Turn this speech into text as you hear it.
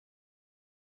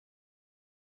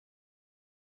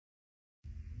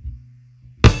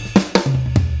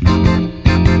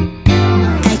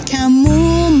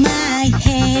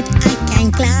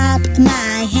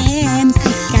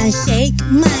shake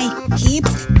my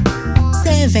hips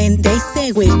 7 days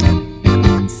a week.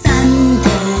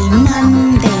 Sunday,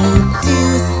 Monday,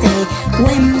 Tuesday,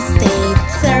 Wednesday,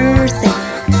 Thursday,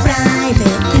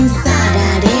 Friday, and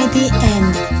Saturday the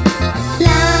end.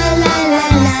 La la la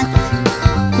la,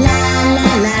 la la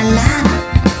la la,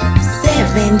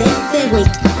 7 days a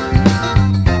week.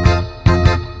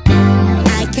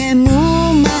 I can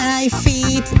move my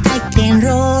feet, I can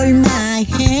roll my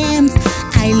hands.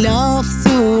 I love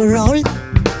to roll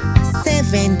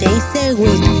 7 days a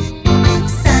week.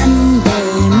 Sunday,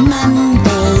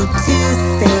 Monday,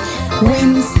 Tuesday,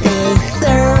 Wednesday,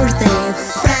 Thursday,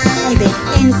 Friday,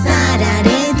 and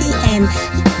Saturday the end.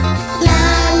 La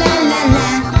la la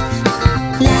la,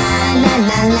 la la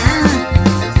la la,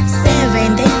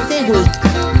 7 days a week.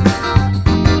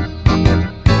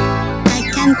 I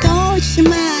can touch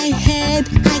my head,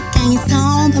 I can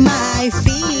stomp my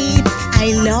feet. I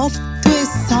love to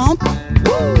stomp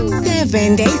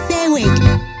 7 days a week.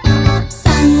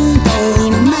 Sunday,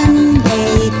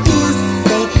 Monday,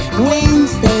 Tuesday,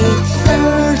 Wednesday,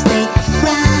 Thursday,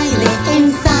 Friday, and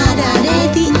Saturday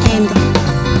the end.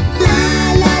 La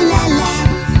la la la,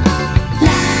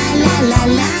 la la la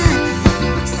la,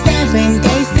 7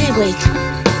 days a week.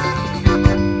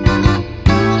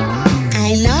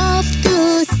 I love to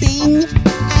sing,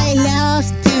 I love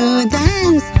to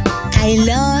dance, I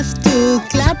love to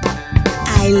clap,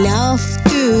 I love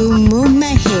to move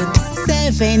my hips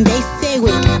 7 days a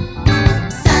week.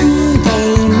 Sunday,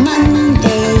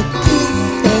 Monday,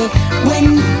 Tuesday,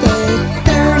 Wednesday,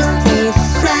 Thursday,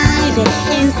 Friday,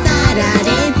 and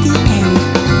Saturday the end.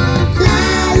 La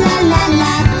la la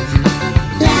la,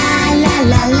 la la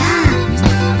la la,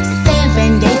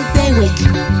 7 days a week.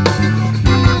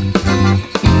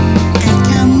 I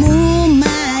can move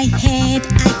my head,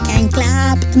 I can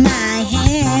clap my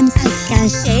hands, I can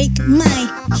shake my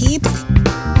hips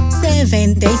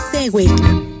 7 days a week.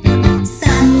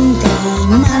 Sunday,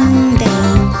 Monday,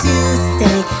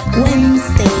 Tuesday,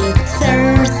 Wednesday,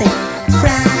 Thursday,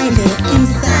 Friday, and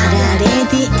Saturday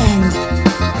the end.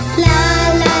 La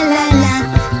la la la,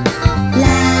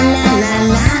 la la la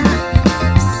la,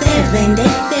 7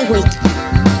 days a week.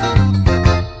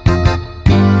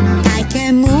 I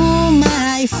can move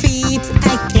my feet,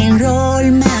 I can roll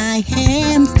my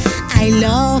hands. I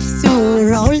love to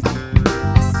roll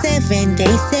 7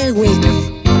 days a week.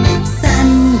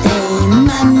 Sunday,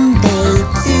 Monday,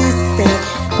 Tuesday,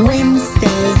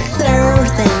 Wednesday,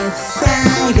 Thursday,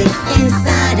 Friday, and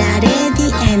Saturday the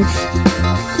end.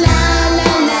 La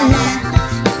la la la,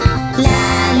 la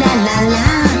la la la,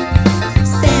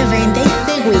 7 days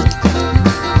a week.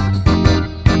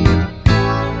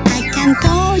 I can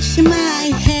touch my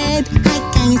head, I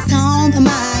can stomp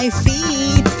my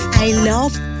feet. I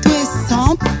love to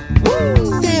stomp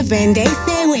 7 days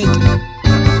a week.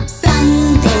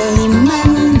 Sunday,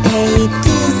 Monday,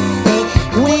 Tuesday,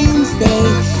 Wednesday,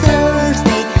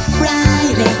 Thursday,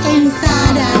 Friday, and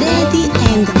Saturday the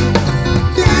end.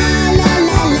 La la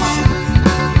la la,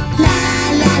 la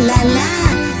la la la,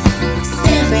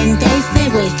 7 days a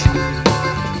week.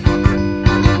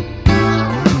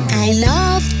 I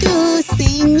love to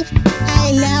sing,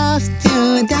 I love to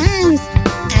dance,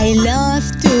 I love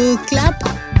to clap,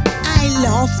 I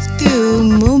love to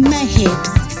move my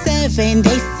hips 7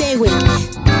 days a week.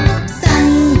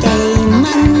 Sunday,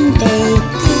 Monday,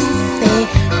 Tuesday,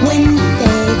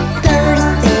 Wednesday,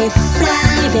 Thursday,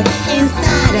 Friday, and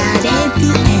Saturday the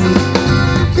end.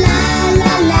 La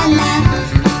la la la,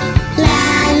 la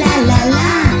la la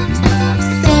la,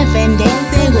 7 days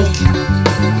a week.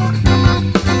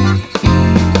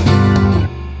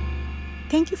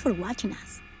 Thank you for watching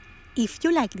us. If you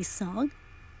like this song,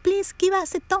 please give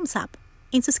us a thumbs up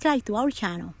and subscribe to our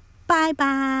channel. Bye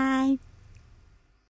bye!